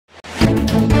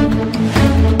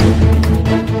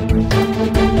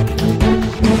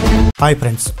Hi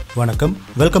friends, வணக்கம்.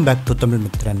 Welcome back to Tamil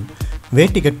Mithran.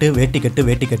 Vetti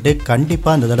Kattu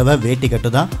கண்டிப்பா இந்த தடவை Vetti Kattu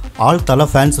தான். ஆல் தல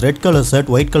fans red colour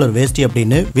shirt white colour வேஷ்டி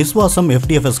அப்படின்னு விஸ்வாசம்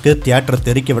FDFSக்கு தியேட்டர்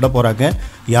தெரிக்க விட போறாங்க.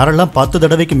 யாரெல்லாம் 10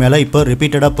 தடவைக்கு மேல இப்போ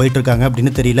ரிப்பீட்டடா போயிட்டு இருக்காங்க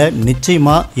அப்படின்னு தெரியல.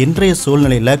 நிச்சயமா இன்றைய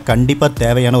சூழ்நிலையில கண்டிப்பா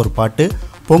தேவையான ஒரு பாட்டு.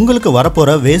 பொங்கலுக்கு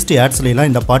வரப்போற வேஷ்டி ஆட்ஸ்லாம்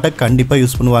இந்த பாட்டை கண்டிப்பா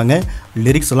யூஸ் பண்ணுவாங்க.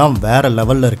 லிரிக்ஸ் எல்லாம் வேற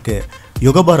லெவல்ல இருக்கு.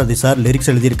 யுகபாரதி சார் லிரிக்ஸ்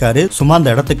எழுதியிருக்காரு. சும்மா அந்த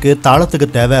இடத்துக்கு தாளத்துக்கு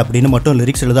தேவை அப்படின்னு மட்டும்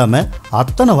லிரிக்ஸ் எழுதாம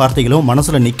அத்தனை வார்த்தைகளும்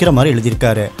மனசுல நிக்கிற மாதிரி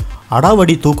எழுதியிருக்காரு.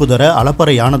 அடாவடி தூக்குதொர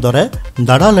அலப்பறை யானதொர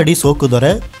தடாலடி சோக்குதொர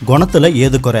குணத்துல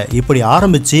ஏது குறை இப்படி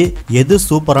ஆரம்பிச்சு எது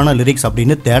சூப்பரான லிரிக்ஸ்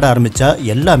அப்படின்னு தேட ஆரம்பிச்சா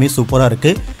எல்லாமே சூப்பரா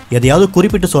இருக்கு. எதையாவது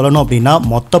குறிப்பிட்டு சொல்லணும் அப்படின்னா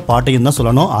மொத்த பாட்டையும் தான்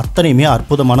சொல்லணும். அத்தனையுமே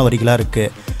அற்புதமான வரிகளா இருக்கு.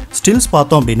 ஸ்டில்ஸ்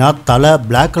பார்த்தோம் அப்படின்னா தலை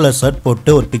பிளாக் கலர் ஷர்ட்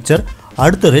போட்டு ஒரு பிக்சர்,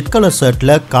 அடுத்து ரெட் கலர்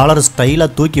ஷர்ட்டில் காலர் ஸ்டைலாக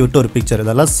தூக்கி விட்டு ஒரு பிக்சர்,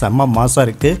 இதெல்லாம் செம்ம மாசாக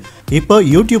இருக்குது. இப்போ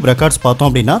யூடியூப் ரெக்கார்ட்ஸ் பார்த்தோம்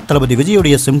அப்படின்னா தளபதி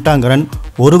விஜயுடைய சிம்டாங்கரன்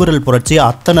ஒருவிரல் புரட்சி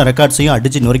அத்தனை ரெக்கார்ட்ஸையும்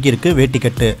அடித்து நொறுக்கியிருக்கு வேட்டி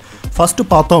கட்டு. ஃபஸ்ட்டு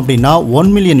பார்த்தோம் அப்படின்னா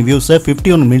 1 மில்லியன் வியூஸை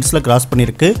 51 மினிட்ஸில் கிராஸ்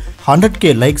பண்ணியிருக்கு.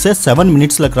 100K லைக்ஸை 7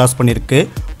 மினிட்ஸில் கிராஸ் பண்ணியிருக்கு.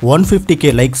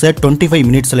 150K லைக்ஸை 25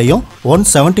 மினிட்ஸ்லையும்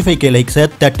 175K லைக்ஸை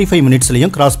 35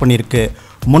 மினிட்ஸ்லையும் கிராஸ் பண்ணியிருக்கு.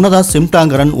 முன்னதாக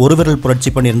சிம்டாங்கரன் ஒருவிரல் புரட்சி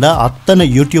பண்ணியிருந்த அத்தனை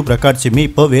யூடியூப் ரெக்கார்ட்ஸுமே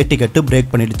இப்போ வேட்டி கட்டு பிரேக்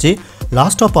பண்ணிடுச்சு.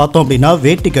 லாஸ்ட்டாக பார்த்தோம் அப்படின்னா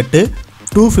வேட்டி கட்டு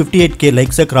 258K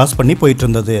லைக்ஸை கிராஸ் பண்ணி போயிட்டு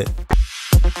இருந்தது.